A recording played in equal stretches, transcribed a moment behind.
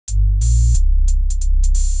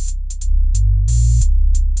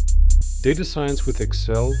Data Science with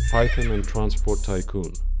Excel, Python and Transport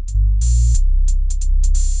Tycoon.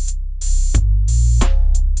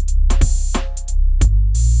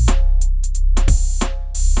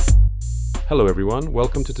 Hello everyone,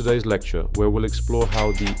 welcome to today's lecture where we'll explore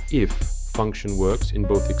how the if function works in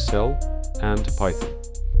both Excel and Python.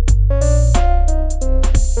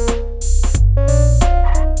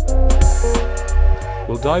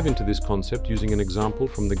 We'll dive into this concept using an example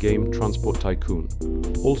from the game Transport Tycoon,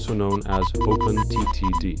 also known as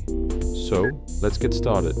OpenTTD. So, let's get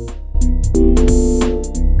started.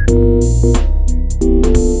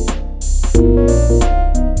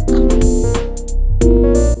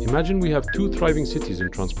 Imagine we have two thriving cities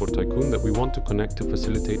in Transport Tycoon that we want to connect to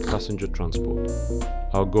facilitate passenger transport.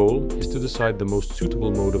 Our goal is to decide the most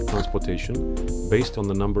suitable mode of transportation based on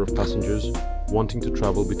the number of passengers wanting to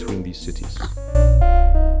travel between these cities.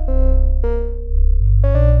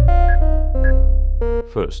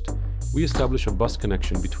 First, we establish a bus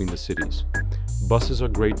connection between the cities. Buses are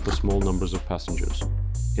great for small numbers of passengers.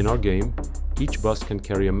 In our game, each bus can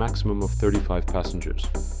carry a maximum of 35 passengers.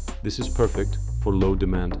 This is perfect for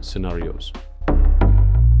low-demand scenarios.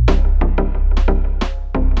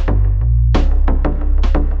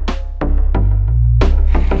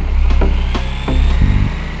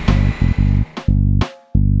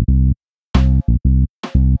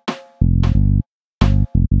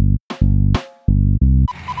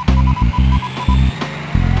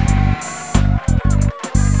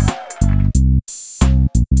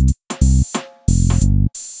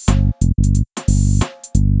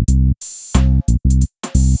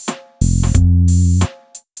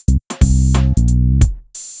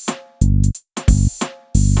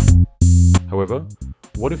 However,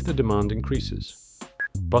 what if the demand increases?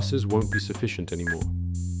 Buses won't be sufficient anymore.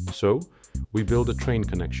 So, we build a train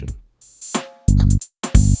connection.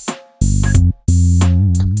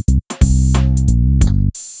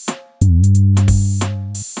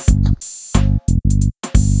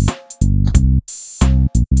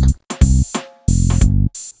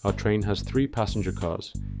 Our train has 3 passenger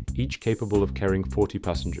cars, each capable of carrying 40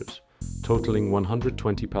 passengers, totaling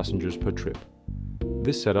 120 passengers per trip.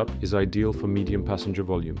 This setup is ideal for medium passenger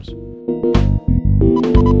volumes.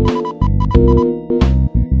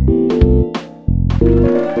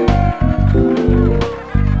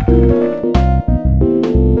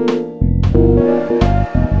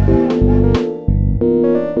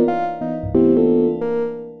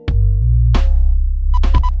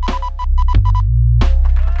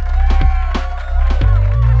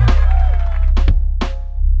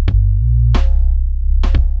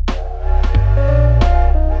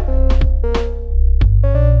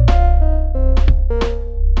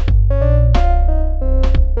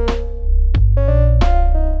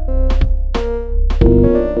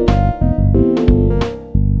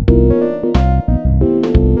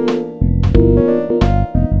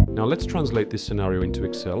 Let's translate this scenario into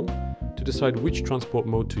Excel to decide which transport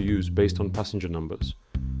mode to use based on passenger numbers.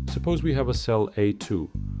 Suppose we have a cell A2,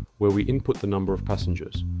 where we input the number of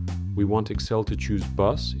passengers. We want Excel to choose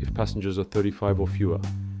bus if passengers are 35 or fewer,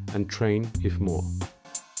 and train if more.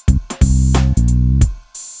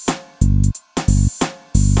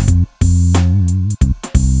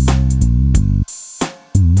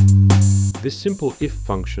 This simple if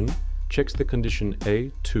function checks the condition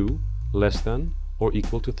A2 less than or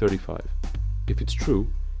equal to 35. If it's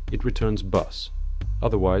true, it returns bus.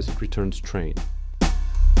 Otherwise, it returns train.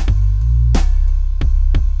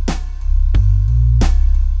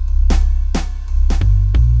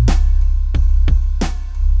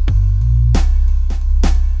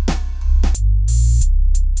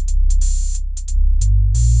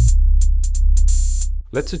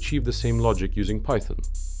 Let's achieve the same logic using Python.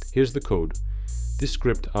 Here's the code. This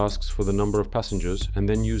script asks for the number of passengers and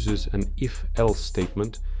then uses an if-else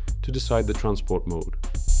statement to decide the transport mode.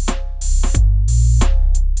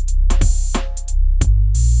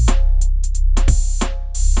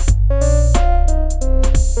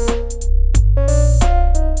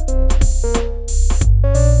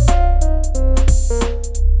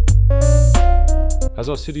 As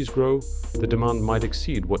our cities grow, the demand might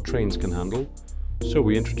exceed what trains can handle, so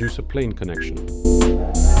we introduce a plane connection.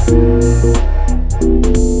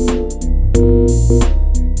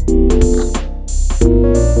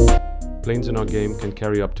 Planes in our game can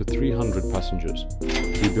carry up to 300 passengers.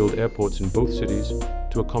 We build airports in both cities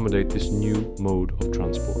to accommodate this new mode of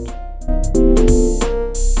transport.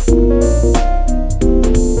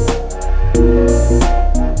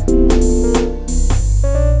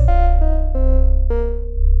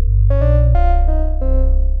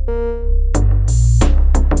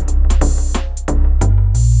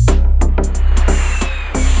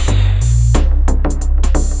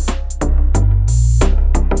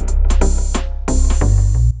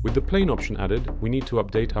 plain option added, we need to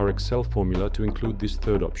update our Excel formula to include this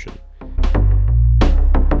third option.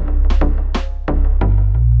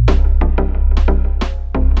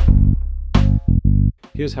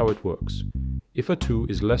 Here's how it works. If a 2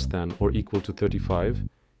 is less than or equal to 35,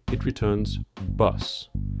 it returns bus.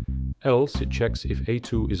 Else, it checks if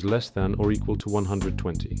A2 is less than or equal to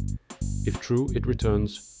 120. If true, it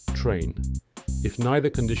returns train. If neither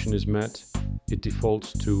condition is met, it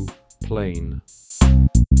defaults to plain.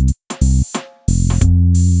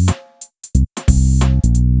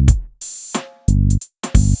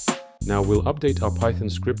 Now we'll update our Python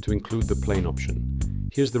script to include the plain option.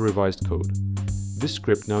 Here's the revised code. This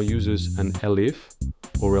script now uses an elif,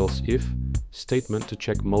 or else if, statement to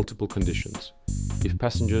check multiple conditions. If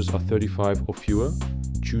passengers are 35 or fewer,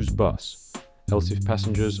 choose bus. Else if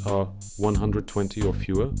passengers are 120 or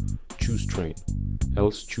fewer, choose train.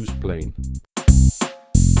 Else choose plain.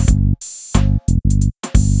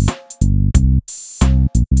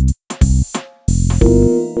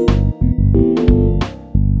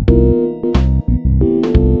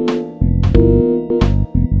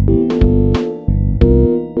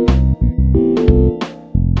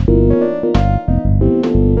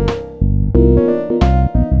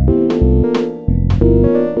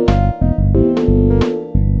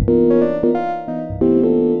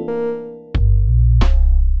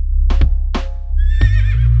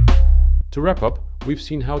 To wrap up, we've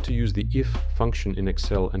seen how to use the if function in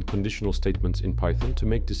Excel and conditional statements in Python to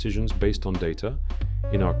make decisions based on data,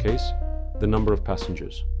 in our case, the number of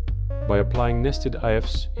passengers. By applying nested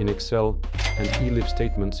ifs in Excel and elif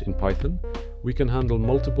statements in Python, we can handle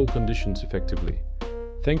multiple conditions effectively.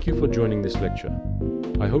 Thank you for joining this lecture.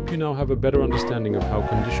 I hope you now have a better understanding of how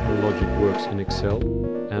conditional logic works in Excel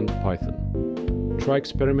and Python. Try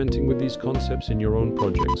experimenting with these concepts in your own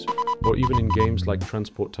projects, or even in games like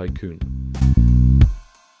Transport Tycoon.